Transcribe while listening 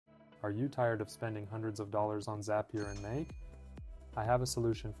Are you tired of spending hundreds of dollars on Zapier and Make? I have a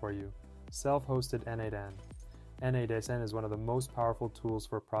solution for you. Self-hosted N8N. N8N is one of the most powerful tools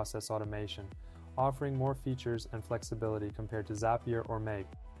for process automation, offering more features and flexibility compared to Zapier or Make.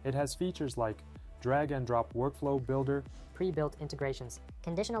 It has features like drag and drop workflow builder, pre-built integrations,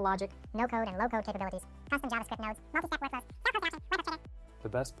 conditional logic, no-code and low-code capabilities, custom JavaScript nodes, multi-step workflows, self-hosted action, web app training. The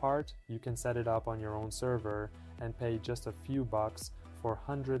best part, you can set it up on your own server and pay just a few bucks for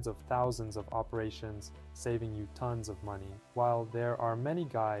hundreds of thousands of operations, saving you tons of money. While there are many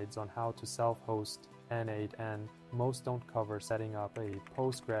guides on how to self-host N8N, most don't cover setting up a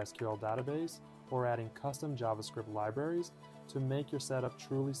PostgreSQL database or adding custom JavaScript libraries to make your setup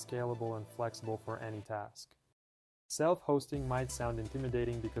truly scalable and flexible for any task. Self-hosting might sound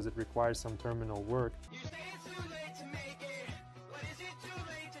intimidating because it requires some terminal work,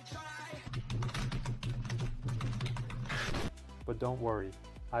 but don't worry,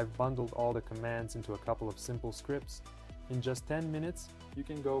 I've bundled all the commands into a couple of simple scripts. In just 10 minutes, you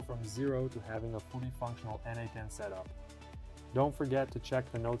can go from zero to having a fully functional N8N setup. Don't forget to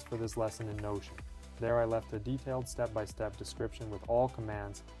check the notes for this lesson in Notion. There I left a detailed step-by-step description with all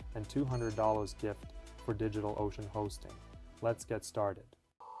commands and $200 gift for DigitalOcean hosting. Let's get started.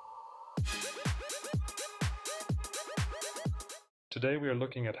 Today we are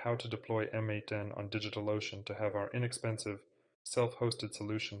looking at how to deploy N8N on DigitalOcean to have our inexpensive, self-hosted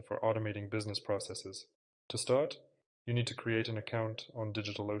solution for automating business processes. To start, you need to create an account on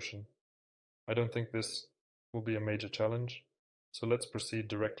DigitalOcean. I don't think this will be a major challenge, so let's proceed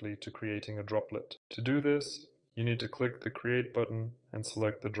directly to creating a droplet. To do this, you need to click the Create button and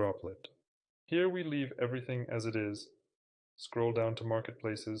select the droplet. Here we leave everything as it is. Scroll down to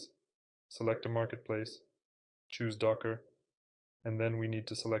Marketplaces, select a marketplace, choose Docker, and then we need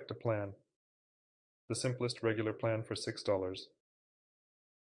to select a plan. The simplest regular plan for $6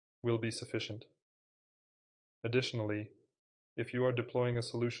 will be sufficient. Additionally, if you are deploying a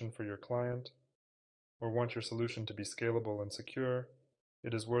solution for your client or want your solution to be scalable and secure,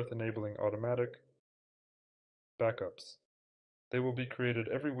 it is worth enabling automatic backups. They will be created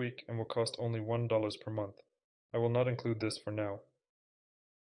every week and will cost only $1 per month. I will not include this for now.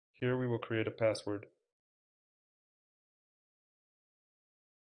 Here we will create a password.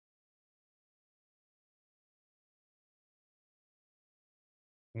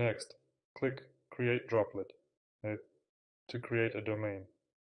 Next, click Create Droplet to create a domain.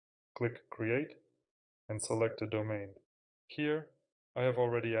 Click Create and select a domain. Here, I have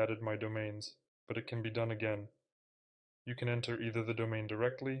already added my domains, but it can be done again. You can enter either the domain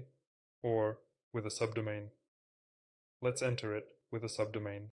directly or with a subdomain. Let's enter it with a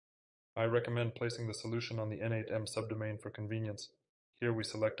subdomain. I recommend placing the solution on the N8M subdomain for convenience. Here we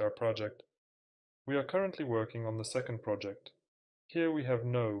select our project. We are currently working on the second project. Here we have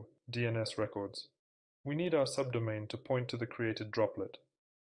no DNS records. We need our subdomain to point to the created droplet.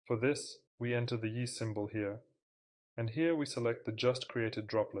 For this, we enter the yeast symbol here, and here we select the just created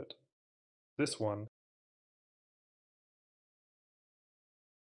droplet. This one.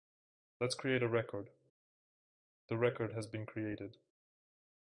 Let's create a record. The record has been created.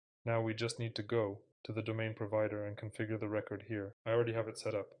 Now we just need to go to the domain provider and configure the record here. I already have it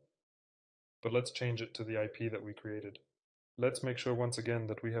set up, but let's change it to the IP that we created. Let's make sure once again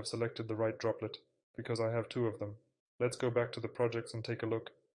that we have selected the right droplet, because I have two of them. Let's go back to the projects and take a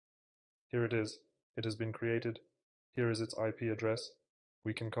look. Here it is. It has been created. Here is its IP address.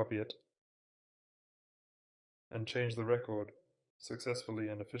 We can copy it and change the record successfully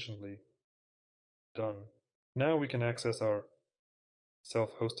and efficiently. Done. Now we can access our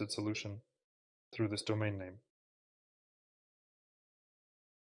self-hosted solution through this domain name.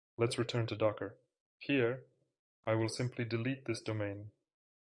 Let's return to Docker. Here, I will simply delete this domain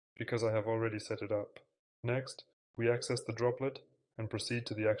because I have already set it up. Next, we access the droplet and proceed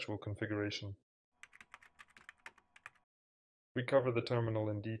to the actual configuration. We cover the terminal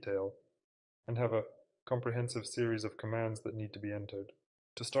in detail and have a comprehensive series of commands that need to be entered.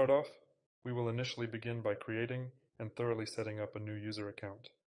 To start off, we will initially begin by creating and thoroughly setting up a new user account.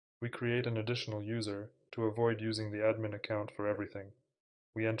 We create an additional user to avoid using the admin account for everything.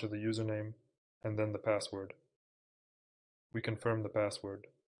 We enter the username and then the password. We confirm the password.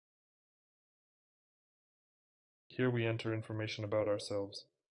 Here we enter information about ourselves.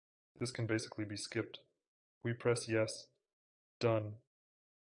 This can basically be skipped. We press yes, done.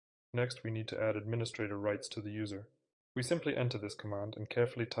 Next we need to add administrator rights to the user. We simply enter this command and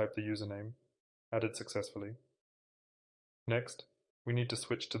carefully type the username, added successfully. Next, we need to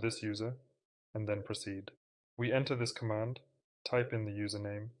switch to this user and then proceed. We enter this command, type in the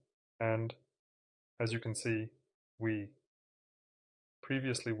username, and as you can see, we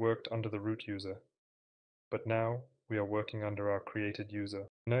previously worked under the root user, but now we are working under our created user.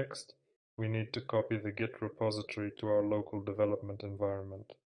 Next, we need to copy the Git repository to our local development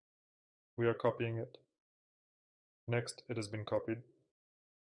environment. We are copying it. Next, it has been copied.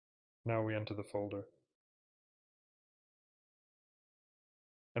 Now we enter the folder.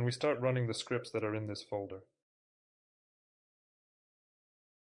 And we start running the scripts that are in this folder.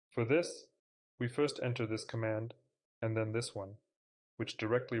 For this, we first enter this command, and then this one, which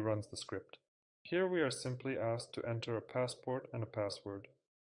directly runs the script. Here we are simply asked to enter a passport and a password.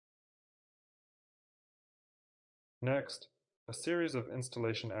 Next, a series of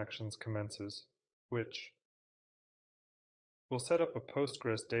installation actions commences, which will set up a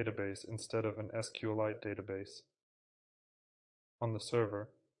Postgres database instead of an SQLite database on the server,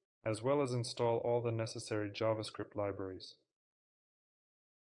 as well as install all the necessary JavaScript libraries.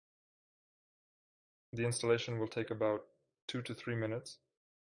 The installation will take about 2 to 3 minutes,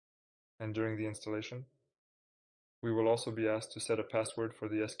 and during the installation, we will also be asked to set a password for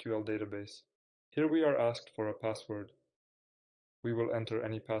the SQL database. Here we are asked for a password. We will enter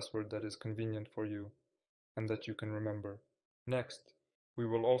any password that is convenient for you and that you can remember. Next, we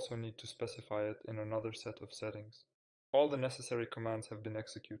will also need to specify it in another set of settings. All the necessary commands have been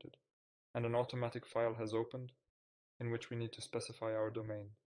executed, and an automatic file has opened in which we need to specify our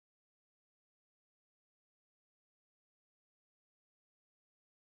domain.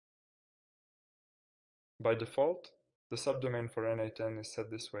 By default, the subdomain for N8N is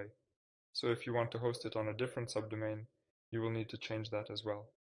set this way, so if you want to host it on a different subdomain, you will need to change that as well.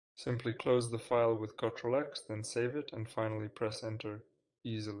 Simply close the file with Ctrl+X, then save it, and finally press Enter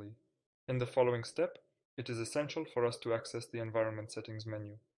easily. In the following step, it is essential for us to access the Environment Settings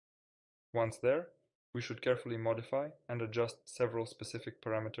menu. Once there, we should carefully modify and adjust several specific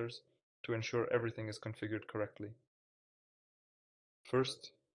parameters to ensure everything is configured correctly.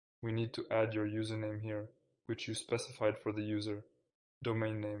 First, we need to add your username here, which you specified for the user,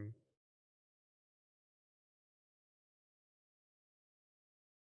 domain name.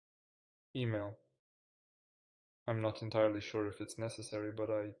 Email. I'm not entirely sure if it's necessary, but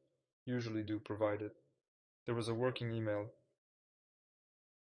I usually do provide it. There was a working email.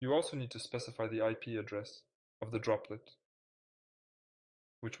 You also need to specify the IP address of the droplet,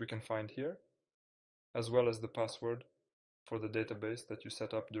 which we can find here, as well as the password for the database that you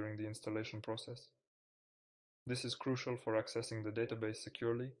set up during the installation process. This is crucial for accessing the database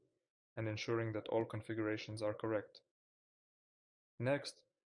securely and ensuring that all configurations are correct. Next,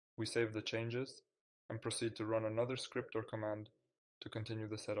 we save the changes and proceed to run another script or command to continue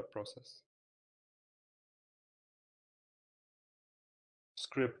the setup process.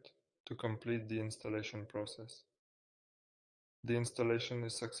 Script to complete the installation process. The installation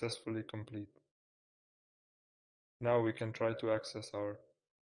is successfully complete. Now we can try to access our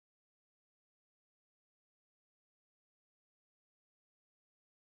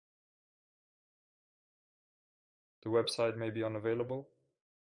The website may be unavailable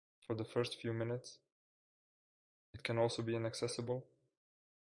for the first few minutes. It can also be inaccessible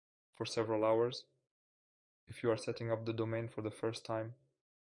for several hours. If you are setting up the domain for the first time,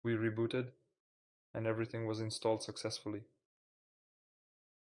 we rebooted and everything was installed successfully.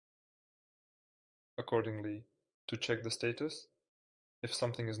 Accordingly, to check the status, if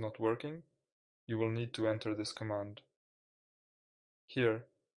something is not working, you will need to enter this command. Here,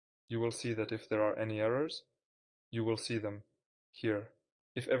 you will see that if there are any errors, you will see them here.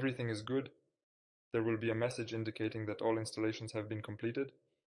 If everything is good, there will be a message indicating that all installations have been completed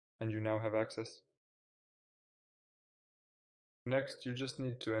and you now have access. Next, you just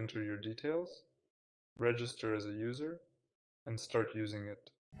need to enter your details, register as a user, and start using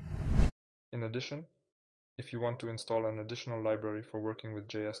it. In addition, if you want to install an additional library for working with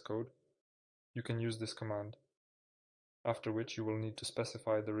JS code, you can use this command, after which you will need to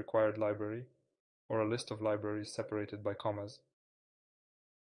specify the required library or a list of libraries separated by commas.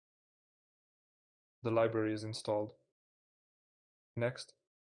 The library is installed. Next,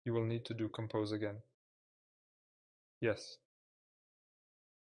 you will need to do compose again. Yes.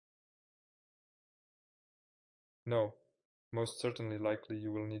 No. Most certainly likely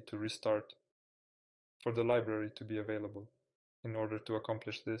you will need to restart for the library to be available. In order to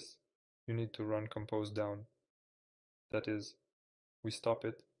accomplish this, you need to run compose down. That is, we stop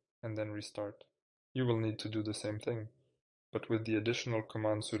it and then restart. You will need to do the same thing, but with the additional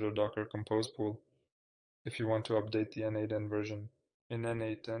command sudo docker compose pool if you want to update the N8N version. In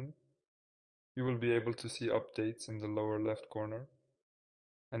N8N, you will be able to see updates in the lower left corner,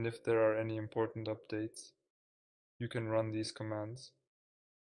 and if there are any important updates, you can run these commands,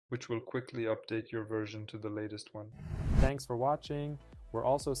 which will quickly update your version to the latest one. Thanks for watching. We're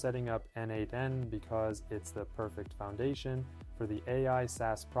also setting up N8N because it's the perfect foundation for the AI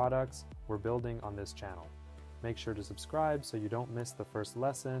SaaS products we're building on this channel. Make sure to subscribe so you don't miss the first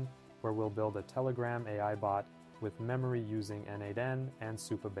lesson, where we'll build a Telegram AI bot with memory using N8N and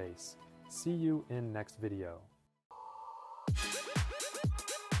Supabase. See you in next video.